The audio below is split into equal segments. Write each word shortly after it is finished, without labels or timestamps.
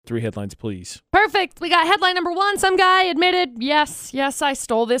3 headlines, please. Perfect. We got headline number 1. Some guy admitted, yes, I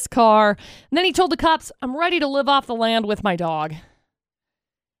stole this car. And then he told the cops, I'm ready to live off the land with my dog.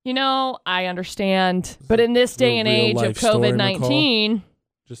 You know, I understand. But in this day and age of COVID-19.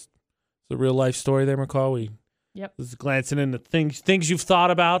 Just the real life story there, McCall. Just glancing into things you've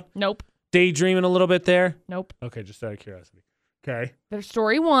thought about. Nope. Daydreaming a little bit there. Nope. Okay, just out of curiosity. Okay. There's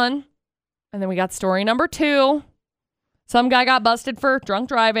story 1. And then we got story number 2. Some guy got busted for drunk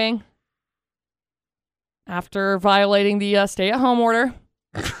driving after violating the stay-at-home order.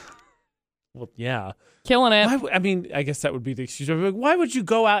 Well, yeah. Killing it. I guess that would be the excuse. Why would you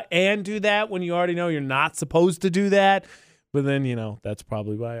go out and do that when you already know you're not supposed to do that? But then, that's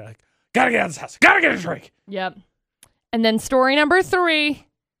probably why I gotta get out of this house. Gotta get a drink. Yep. And then story number 3.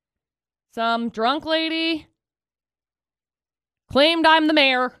 Some drunk lady claimed I'm the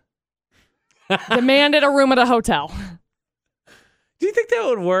mayor. Demanded a room at a hotel. Do you think that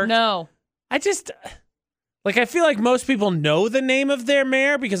would work? No. I feel like most people know the name of their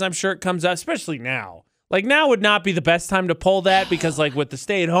mayor because I'm sure it comes up, especially now. Like, now would not be the best time to pull that because, like, with the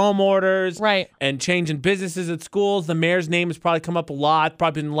stay-at-home orders and changing businesses at schools, the mayor's name has probably come up a lot,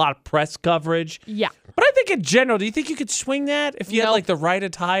 probably been a lot of press coverage. Yeah. But I think in general, do you think you could swing that if you had, like, the right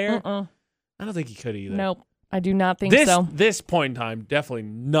attire? I don't think you could either. Nope. I do not think so. This point in time, definitely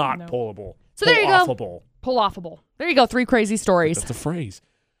not pullable. So there you go. Pull-offable. There you go. 3 crazy stories. That's a phrase.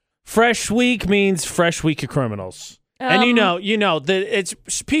 Fresh week means fresh week of criminals. And you know that it's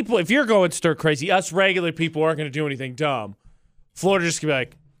people, if you're going stir crazy, us regular people aren't going to do anything dumb. Florida just going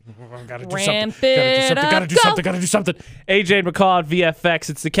to be like, gotta do something. AJ and McCall at VFX.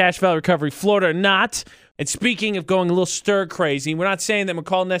 It's the Cash Valley Recovery, Florida or not. And speaking of going a little stir crazy, we're not saying that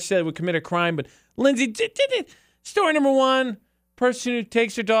McCall necessarily would commit a crime, but Lindsay did it. Story number 1, person who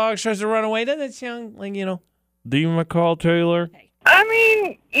takes her dog, tries to run away. Doesn't that sound like, the McCall Taylor? I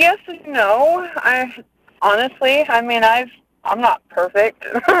mean, yes and no. I'm not perfect.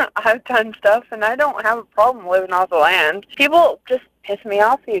 I've done stuff, and I don't have a problem living off the land. People just piss me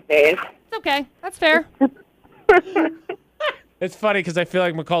off these days. It's okay. That's fair. It's funny because I feel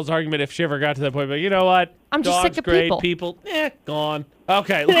like McCall's argument, if she ever got to that point, but you know what? I'm just sick of great. People, gone.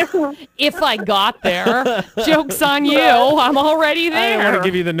 Okay. If I got there, joke's on you. I'm already there. I want to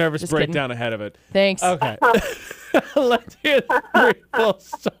give you the nervous breakdown ahead of it. Thanks. Okay. Let's hear the 3 full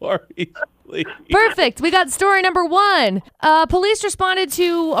stories, please. Perfect. We got story number 1. Police responded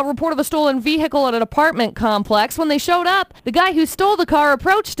to a report of a stolen vehicle at an apartment complex. When they showed up, the guy who stole the car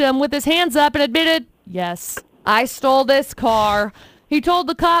approached him with his hands up and admitted, yes, I stole this car. He told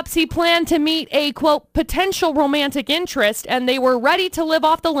the cops he planned to meet a, quote, potential romantic interest, and they were ready to live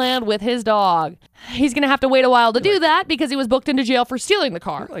off the land with his dog. He's going to have to wait a while to do that because he was booked into jail for stealing the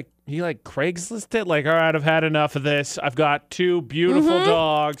car. He Craigslisted? Like, all right, I've had enough of this. I've got 2 beautiful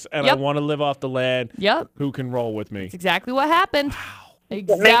dogs, and I want to live off the land. Yep. Who can roll with me? That's exactly what happened. Wow.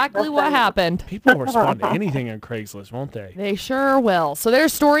 Exactly what happened. People will respond to anything on Craigslist, won't they? They sure will. So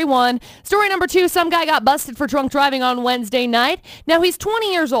there's story 1. Story number 2, some guy got busted for drunk driving on Wednesday night. Now, he's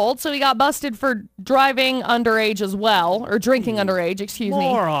 20 years old, so he got busted for driving underage as well, or drinking underage, excuse me.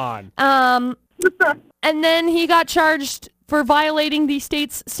 Moron. And then he got charged for violating the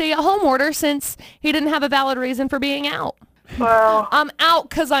state's stay-at-home order since he didn't have a valid reason for being out. Well, I'm out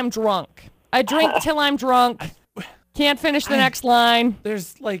because I'm drunk. I drink till I'm drunk. Can't finish the next line.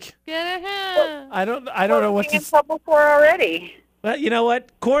 There's I don't know what to in trouble for already. Well, you know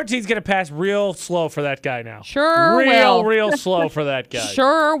what? Quarantine's going to pass real slow for that guy now. Sure will. Real slow for that guy.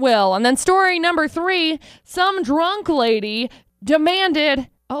 Sure will. And then story number 3, some drunk lady demanded,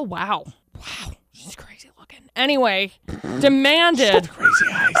 oh, wow, she's crazy looking. Anyway, demanded crazy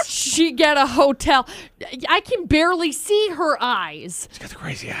eyes. She get a hotel. I can barely see her eyes. She's got the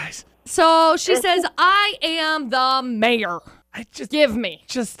crazy eyes. So she says, I am the mayor. Give me.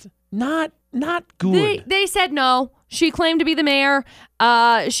 Just not good. They said no. She claimed to be the mayor.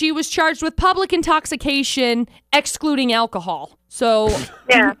 She was charged with public intoxication, excluding alcohol. So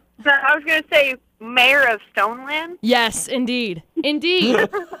yeah. So I was going to say mayor of Stoneland. Yes, indeed.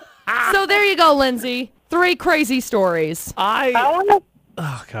 So there you go, Lindsay. 3 crazy stories. Oh,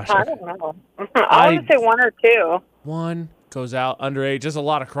 gosh. I don't know. I want to say 1 or 2. 1 goes out underage. There's a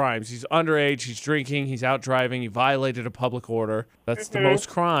lot of crimes. He's underage. He's drinking. He's out driving. He violated a public order. That's the most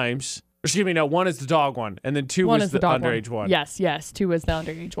crimes. Excuse me, no, 1 is the dog one, and then 2 is the underage one. Yes, 2 is the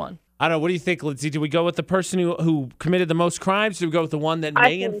underage one. I don't know. What do you think, Lindsay? Do we go with the person who committed the most crimes? Do we go with the one that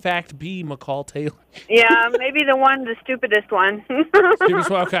may, in fact, be McCall Taylor? Yeah, maybe the stupidest one. Stupidest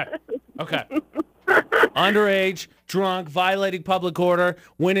one? Okay. Underage, drunk, violating public order.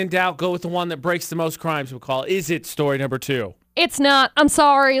 When in doubt, go with the one that breaks the most crimes, McCall. Is it story number 2? It's not. I'm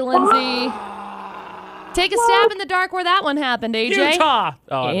sorry, Lindsay. Take a stab in the dark where that one happened, AJ. Utah.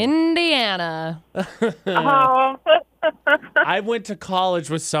 Oh, Indiana. Oh. I went to college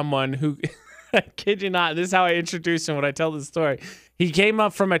with someone who, I kid you not, this is how I introduce him when I tell this story. He came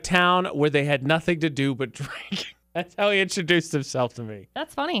up from a town where they had nothing to do but drink. That's how he introduced himself to me.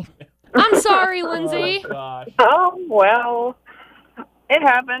 That's funny. I'm sorry, Lindsay. Oh, gosh. Oh, well, it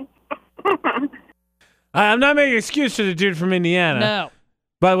happened. I'm not making an excuse for the dude from Indiana. No.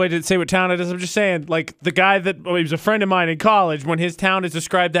 By the way, did it say what town it is? I'm just saying, like, the guy that he was a friend of mine in college, when his town is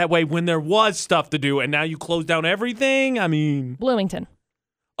described that way when there was stuff to do, and now you close down everything? I mean... Bloomington.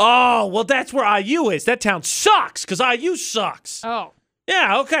 Oh, well, that's where IU is. That town sucks, because IU sucks. Oh.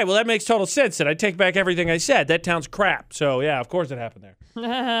 Yeah, okay, well, that makes total sense. Then I take back everything I said. That town's crap. So, yeah, of course it happened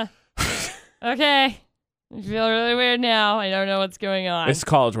there. Okay. I feel really weird now. I don't know what's going on. It's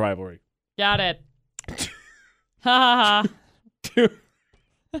college rivalry. Got it. Ha ha ha.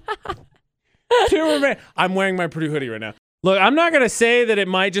 Two remain. I'm wearing my Purdue hoodie right now. Look, I'm not going to say that it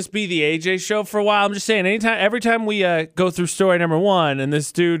might just be the AJ show for a while. I'm just saying every time we go through story number 1 and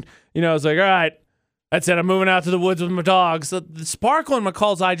this dude, is like, all right, that's it. I'm moving out to the woods with my dogs. The sparkle in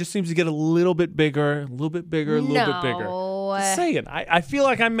McCall's eye just seems to get a little bit bigger, a little bit bigger, a little bit bigger. Just saying. I feel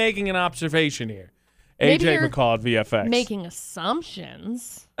like I'm making an observation here. Maybe AJ you're McCall at VFX. Making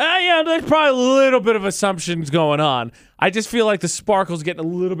assumptions. Yeah, there's probably a little bit of assumptions going on. I just feel like the sparkle's getting a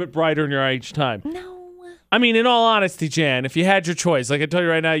little bit brighter in your eye each time. No. I mean, in all honesty, Jan, if you had your choice, like I tell you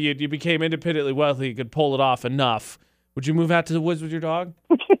right now, you became independently wealthy, you could pull it off enough. Would you move out to the woods with your dog?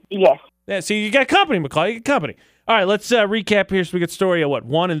 Yes. Yeah, see, you got company, McCall. You got company. All right, let's recap here so we get story at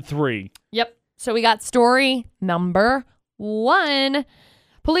 1 and 3. Yep. So we got story number 1.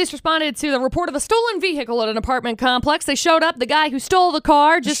 Police responded to the report of a stolen vehicle at an apartment complex. They showed up. The guy who stole the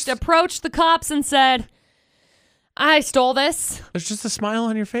car just approached the cops and said, I stole this. There's just a smile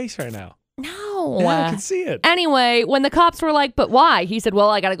on your face right now. No. Yeah, I can see it. Anyway, when the cops were like, but why? He said, well,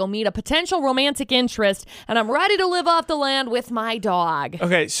 I got to go meet a potential romantic interest, and I'm ready to live off the land with my dog.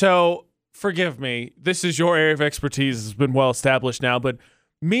 Okay, so forgive me. This is your area of expertise. It's been well established now, but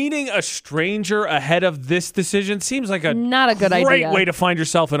meeting a stranger ahead of this decision seems like not a good great idea. way to find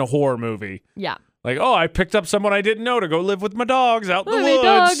yourself in a horror movie. Yeah. Like, oh, I picked up someone I didn't know to go live with my dogs out in the My woods.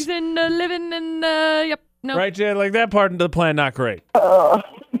 dogs and living in, yep. No. Right, Jan? Like that part of the plan, not great.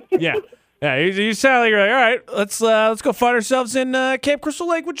 Yeah. Yeah, you sound like you're like, all right, let's go find ourselves in Camp Crystal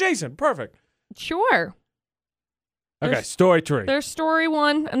Lake with Jason. Perfect. Sure. Okay, story 3. There's story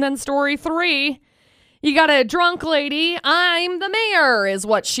 1 and then story 3. You got a drunk lady. I'm the mayor is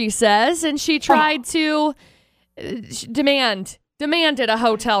what she says. And she tried to demanded a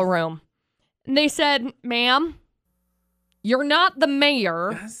hotel room. And they said, ma'am, you're not the mayor.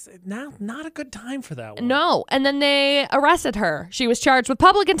 That's not a good time for that one. No. And then they arrested her. She was charged with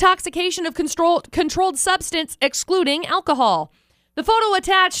public intoxication of controlled substance, excluding alcohol. The photo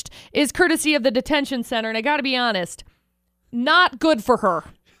attached is courtesy of the detention center. And I got to be honest, not good for her.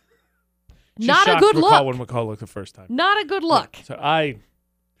 She not a shocked good McCall look. when McCall looked the first time. Not a good look. So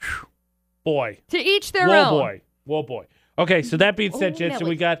boy. To each their Whoa, own. boy. Whoa, boy. Okay, so that being said, Oh, Jen, so Nelly.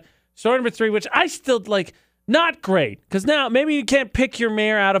 we got story number 3, which I still like. Not great, because now maybe you can't pick your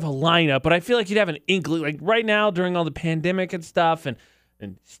mayor out of a lineup, but I feel like you'd have an inkling. Like right now, during all the pandemic and stuff, and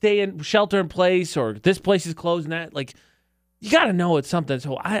stay in shelter in place, or this place is closed, and that, like, you got to know it's something.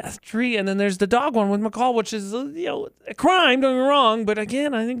 So I 3, and then there's the dog one with McCall, which is a crime. Don't get me wrong, but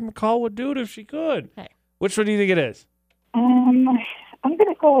again, I think McCall would do it if she could. Hey. Which one do you think it is? I'm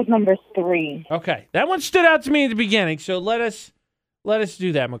gonna go with number 3. Okay, that one stood out to me at the beginning. So let us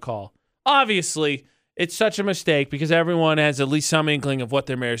do that, McCall. Obviously, it's such a mistake because everyone has at least some inkling of what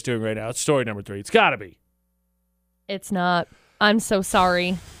their mayor's doing right now. It's story number 3. It's got to be. It's not. I'm so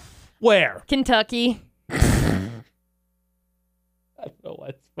sorry. Where? Kentucky. I don't know why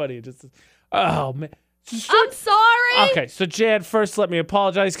it's funny. It just, oh, man. I'm sorry. Okay, so Jan, first let me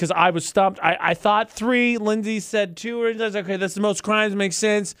apologize because I was stumped. I thought 3. Lindsay said 2. And I was like, okay, that's the most crimes. Makes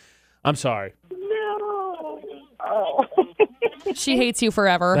sense. I'm sorry. No. Oh. She hates you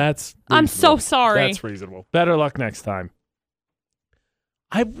forever. That's I'm so reasonable. sorry. That's reasonable. Better luck next time.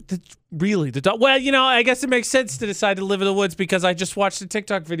 The dog. Well, I guess it makes sense to decide to live in the woods because I just watched a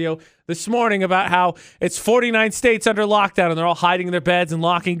TikTok video this morning about how it's 49 states under lockdown and they're all hiding in their beds and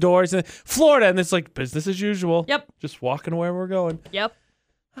locking doors. And Florida, and it's like business as usual. Yep. Just walking where we're going. Yep.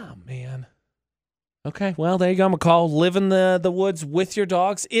 Oh, man. Okay, well, there you go, McCall. Live in the woods with your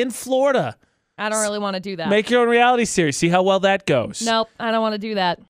dogs in Florida. I don't really want to do that. Make your own reality series. See how well that goes. Nope, I don't want to do that.